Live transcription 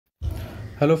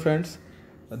Hello friends,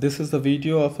 this is the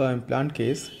video of an implant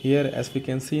case. Here, as we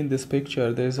can see in this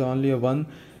picture, there is only one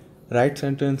right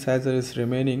center incisor is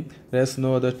remaining. There is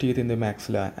no other teeth in the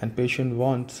maxilla and patient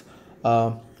wants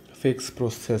a fixed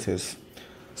prosthesis.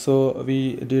 So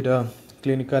we did a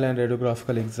clinical and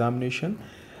radiographical examination,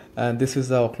 and this is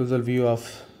the occlusal view of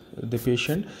the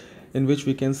patient, in which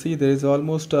we can see there is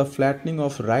almost a flattening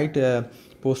of right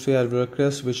posterior alveolar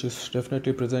crest, which is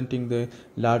definitely presenting the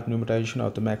large pneumatization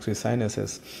of the maxillary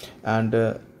sinuses, and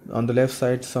on the left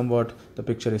side somewhat the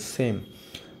picture is same.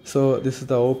 So this is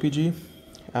the OPG,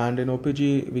 and in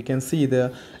OPG we can see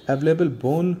the available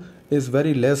bone is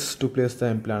very less to place the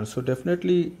implant. So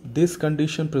definitely this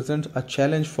condition presents a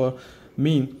challenge for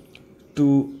me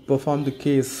to perform the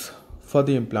case for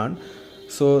the implant.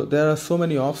 So there are so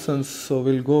many options, so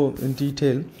we'll go in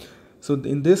detail. So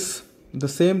in this, the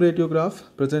same radiograph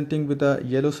presenting with the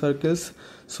yellow circles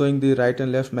showing the right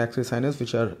and left maxillary sinus,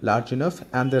 which are large enough,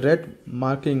 and the red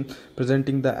marking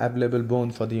presenting the available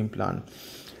bone for the implant.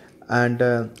 And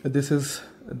this is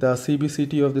the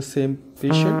CBCT of the same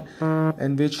patient,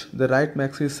 in which the right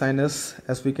maxillary sinus,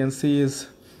 as we can see, is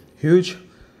huge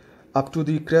up to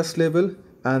the crest level,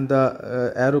 and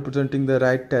the arrow presenting the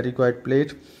right pterygoid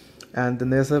plate, and the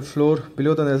nasal floor,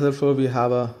 below the nasal floor we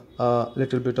have a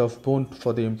little bit of bone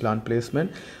for the implant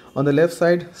placement. On the left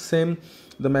side, same,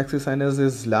 the maxillary sinus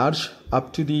is large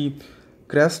up to the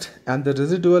crest, and the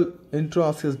residual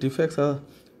intraosseous defects are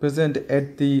present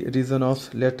at the region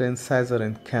of lateral incisor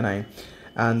and canine,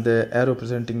 and the arrow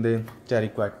presenting the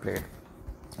pterygoid plate.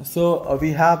 So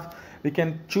we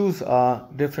can choose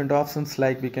different options,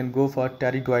 like we can go for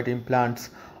pterygoid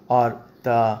implants or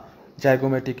the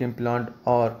zygomatic implant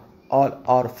or all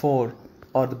or four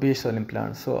or the basal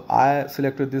implant. So I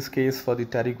selected this case for the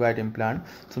pterygoid implant.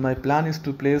 So my plan is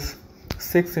to place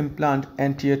 6 implant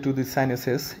anterior to the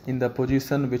sinuses in the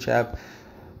position which I have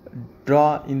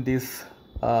draw in this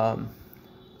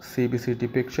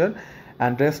CBCT picture,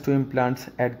 and rest 2 implants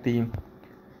at the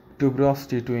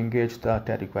tuberosity to engage the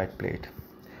pterygoid plate.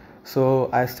 So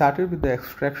I started with the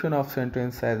extraction of central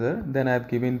incisor, then I have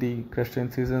given the crest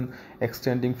incision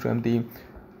extending from the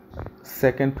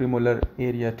second premolar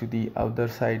area to the other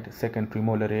side second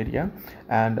premolar area,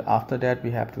 and after that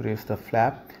we have to raise the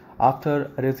flap.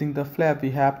 After raising the flap,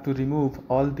 we have to remove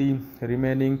all the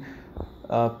remaining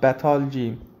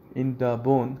pathology in the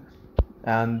bone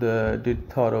and did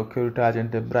thorough curettage and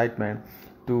debridement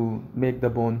to make the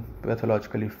bone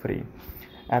pathologically free.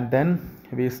 And then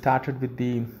we started with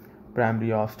the primary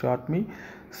osteotomy.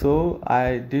 So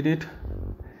I did it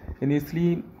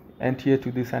initially anterior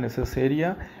to the sinuses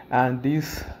area, and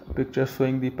these pictures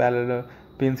showing the parallel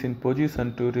pins in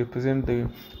position to represent the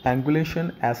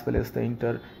angulation as well as the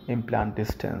inter-implant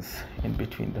distance in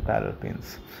between the parallel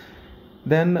pins.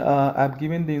 Then I've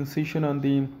given the incision on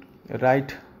the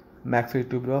right maxillary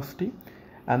tuberosity,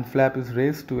 and flap is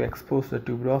raised to expose the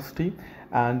tuberosity,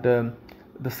 and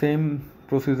the same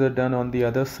procedure done on the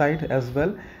other side as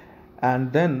well.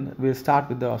 And then we'll start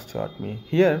with the osteotomy.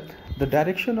 Here the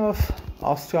direction of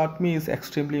osteotomy is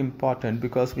extremely important,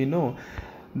 because we know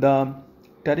the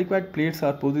pterygoid plates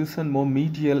are positioned more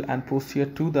medial and posterior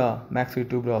to the maxillary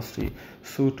tuberosity.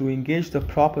 So to engage the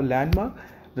proper landmark,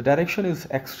 the direction is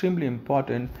extremely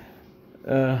important.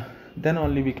 Then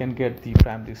only we can get the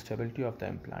primary stability of the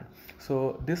implant.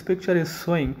 So this picture is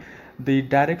showing the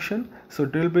direction. So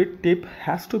drill bit tip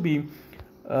has to be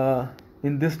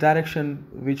in this direction,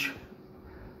 which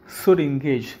should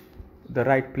engage the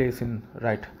right place in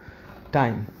right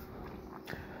time.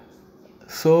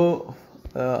 So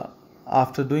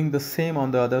after doing the same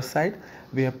on the other side,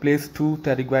 we have placed 2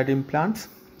 pterygoid implants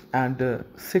and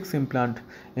 6 implant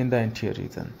in the anterior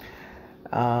region,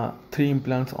 3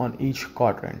 implants on each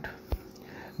quadrant.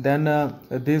 Then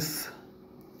this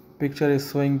picture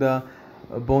is showing the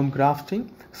bone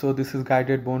grafting. So this is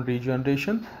guided bone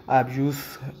regeneration. I have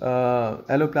used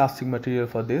alloplastic material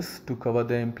for this to cover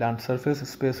the implant surface,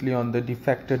 especially on the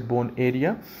defected bone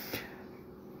area.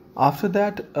 After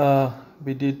that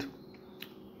we did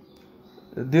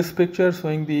this picture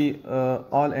showing the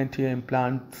all anterior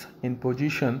implants in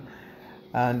position,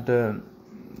 and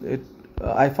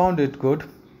I found it good,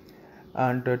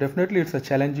 and definitely it's a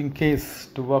challenging case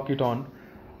to work it on,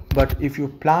 but if your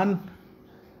plan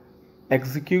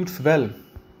executes well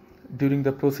during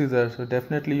the procedure, so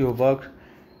definitely your work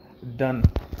done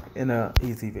in a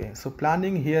easy way. So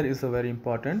planning here is a very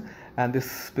important, and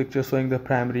this picture showing the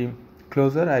primary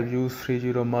closure. I've used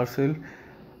 30 Mersil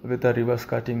with a reverse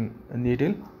cutting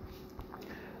needle.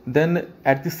 Then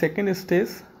at the second stage,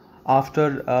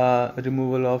 after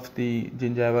removal of the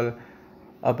gingival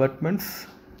abutments,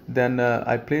 Then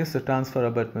I placed the transfer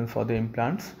abutment for the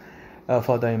implants,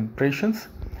 for the impressions,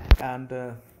 and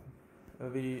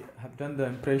we have done the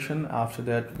impression. After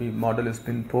that, the model has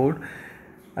been poured,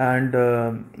 and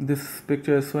this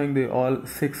picture is showing the all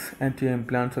 6 anterior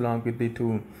implants along with the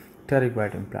 2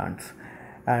 pterygoid implants.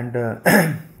 And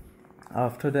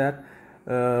after that,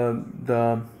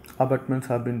 the abutments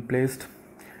have been placed,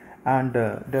 and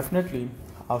definitely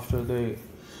after the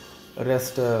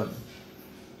rest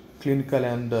clinical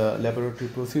and laboratory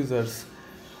procedures,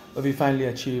 we finally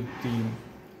achieved the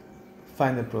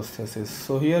final prosthesis.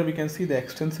 So here we can see the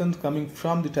extensions coming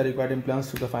from the pterygoid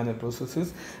implants to the final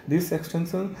prosthesis. This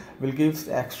extension will give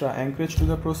extra anchorage to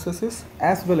the prosthesis,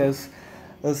 as well as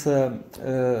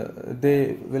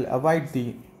they will avoid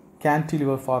the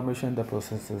cantilever formation in the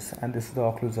prosthesis, and this is the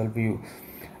occlusal view.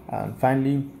 And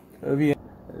finally,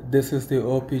 this is the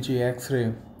OPG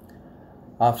X-ray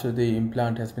after the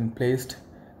implant has been placed.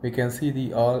 We can see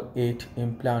the all 8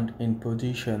 implant in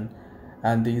position,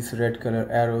 and these red color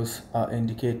arrows are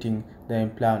indicating the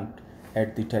implant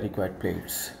at the pterygoid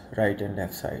plates, right and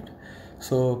left side.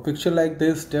 So picture like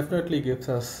this definitely gives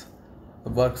us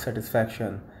work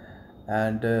satisfaction,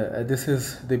 and this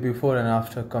is the before and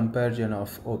after comparison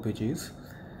of OPGs,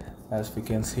 as we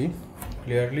can see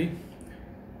clearly.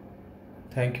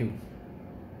 Thank you.